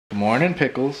morning,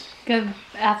 Pickles. Good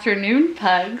afternoon,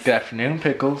 Pugs. Good afternoon,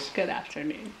 Pickles. Good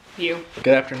afternoon, you.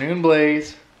 Good afternoon,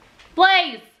 Blaze.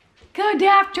 Blaze! Good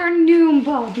afternoon,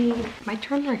 Bobby. My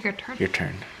turn or your turn? Your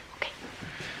turn. Okay.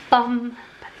 Bum.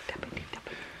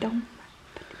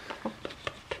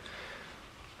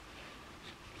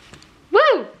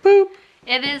 Woo! Boop.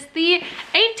 It is the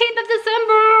 18th of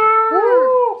December!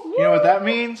 Woo. You know what that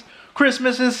means?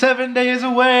 Christmas is 7 days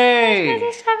away!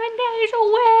 Christmas is 7 days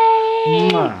away!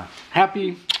 Mwah.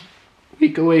 Happy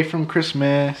week away from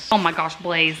Christmas. Oh my gosh,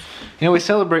 Blaze. You know, we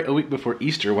celebrate a week before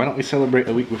Easter. Why don't we celebrate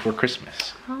a week before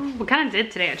Christmas? Oh, we kind of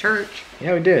did today at church.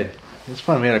 Yeah, we did. It was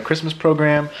fun. We had a Christmas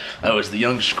program. I was the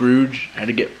young Scrooge. I had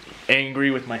to get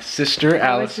angry with my sister,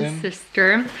 Allison. I was his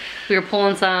sister. We were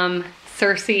pulling some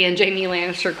Cersei and Jamie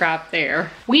Lannister crap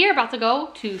there. We are about to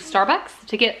go to Starbucks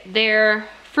to get their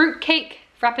fruitcake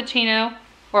frappuccino.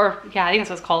 Or, yeah, I think that's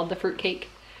what it's called, the fruitcake.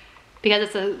 Because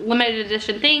it's a limited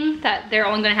edition thing that they're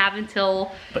only going to have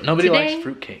until But nobody today. likes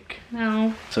fruitcake.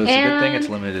 No. So it's a good thing it's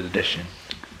limited edition.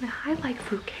 I like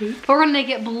fruitcake. We're going to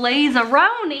get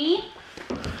Blaze-a-roni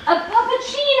a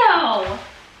puppuccino.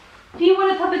 Do you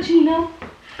want a puppuccino?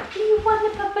 Do you want a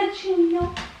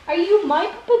puppuccino? Are you my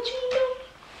puppuccino?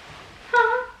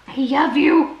 Huh? I love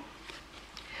you.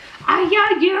 I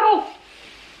love you.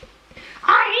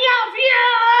 I love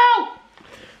you.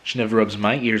 She never rubs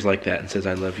my ears like that and says,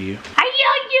 I love you. I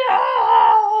love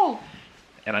you.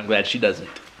 And I'm glad she doesn't.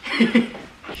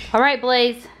 All right,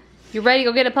 Blaze. You ready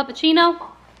to go get a puppuccino?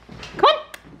 Come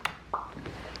on.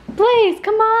 Blaze,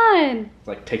 come on. It's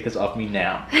like, take this off me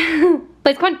now.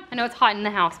 Blaze, come on. I know it's hot in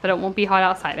the house, but it won't be hot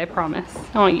outside, I promise.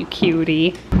 Oh, you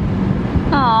cutie.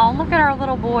 Oh, look at our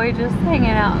little boy just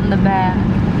hanging out in the back.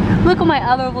 Look at my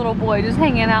other little boy just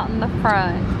hanging out in the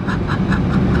front.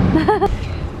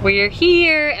 We're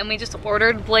here and we just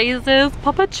ordered Blaze's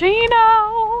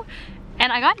puppuccino.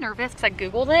 And I got nervous because I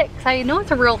Googled it because I know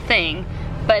it's a real thing,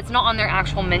 but it's not on their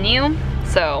actual menu.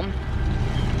 So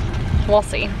we'll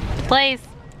see. Blaze.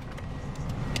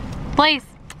 Blaze.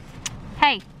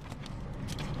 Hey.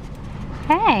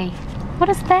 Hey. What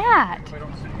is that? If I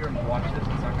don't sit here and watch this, it's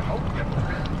not gonna help you.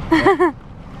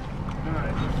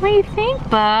 What do you think,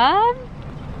 bub?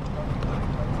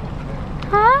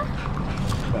 Huh?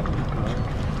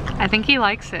 I think he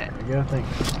likes it. Yeah, thanks.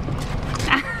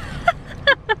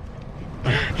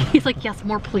 He's like, yes,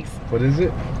 more please. What is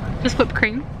it? Just whipped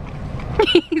cream.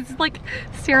 He's like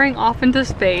staring off into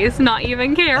space, not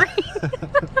even caring.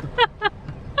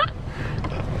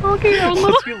 Okay,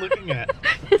 What's he looking at?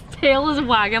 His tail is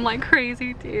wagging like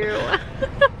crazy too.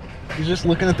 He's just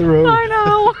looking at the road. I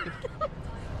know.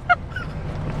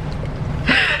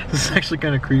 This is actually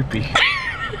kind of creepy.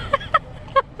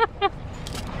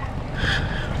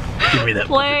 Give me that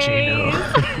puppuccino.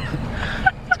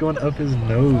 It's going up his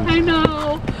nose. I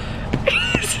know.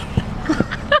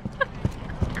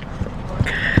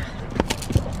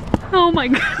 Oh my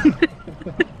god.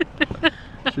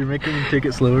 Should we make him take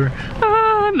it slower?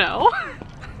 No.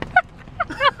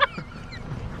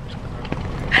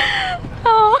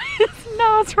 Oh, his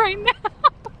nose right now.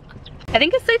 I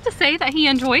think it's safe to say that he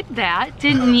enjoyed that,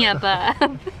 didn't you,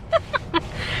 bub?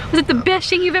 Was it the best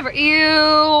thing you've ever? Ew.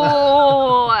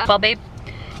 Well, babe,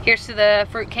 here's to the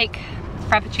fruitcake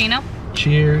frappuccino.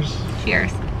 Cheers.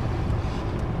 Cheers.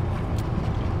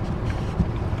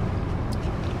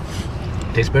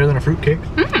 Tastes better than a fruitcake.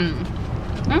 Mmm.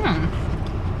 Mmm.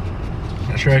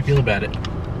 Not sure how I feel about it.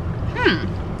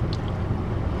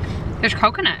 There's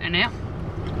coconut in it.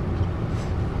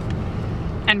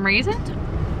 And raisins.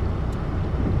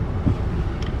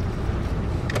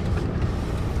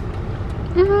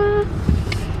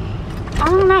 I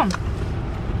don't know.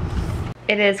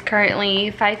 It is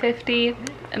currently 5:50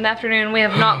 in the afternoon. We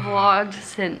have not vlogged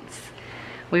since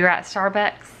we were at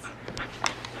Starbucks.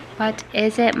 What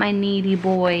is it, my needy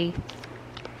boy?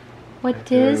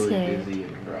 What is it? Dizzy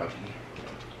and groggy.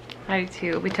 I do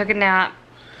too. We took a nap.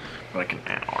 For like an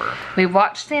hour. We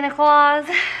watched Santa Claus.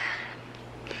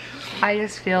 I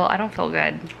don't feel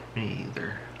good. Me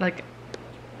either. Like,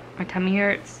 my tummy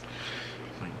hurts.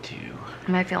 Mine too.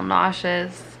 And I feel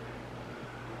nauseous.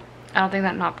 I don't think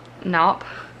that nap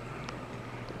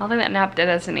did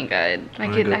us any good.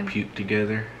 Wanna go puke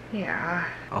together? Yeah.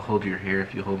 I'll hold your hair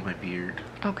if you hold my beard.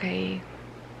 Okay.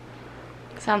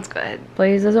 Sounds good.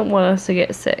 Blaze doesn't want us to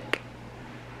get sick.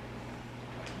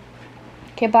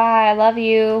 Okay, bye. I love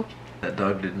you. That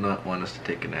dog did not want us to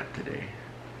take a nap today.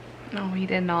 No, he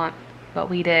did not. But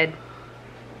we did.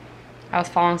 I was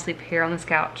falling asleep here on this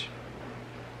couch.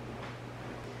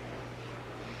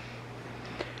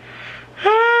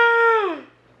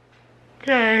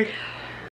 Okay.